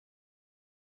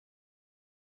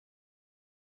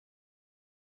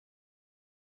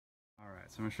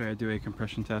So I'm going to show you how to do a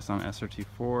compression test on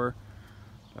SRT4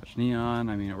 Dodge Neon.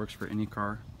 I mean, it works for any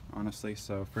car, honestly.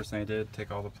 So first thing I did,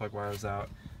 take all the plug wires out,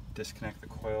 disconnect the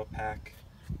coil pack.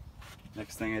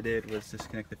 Next thing I did was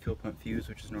disconnect the fuel pump fuse,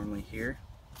 which is normally here.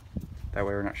 That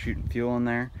way we're not shooting fuel in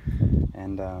there.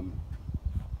 And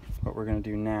what we're going to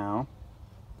do now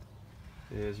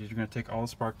is you're going to take all the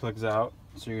spark plugs out.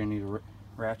 So you're going to need a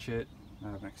ratchet,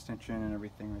 an extension and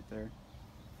everything right there.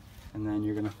 And then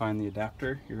you're going to find the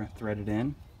adapter, you're going to thread it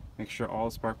in, make sure all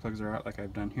the spark plugs are out like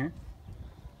I've done here.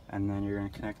 And then you're going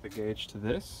to connect the gauge to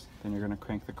this, then you're going to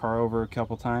crank the car over a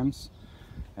couple times,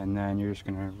 and then you're just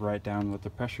going to write down what the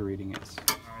pressure reading is.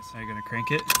 Alright, so now you're going to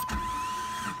crank it.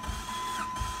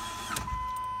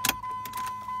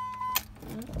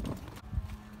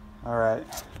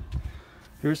 Alright,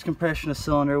 here's compression of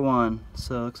cylinder 1,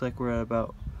 so it looks like we're at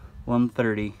about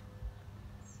 130,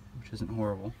 which isn't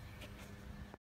horrible.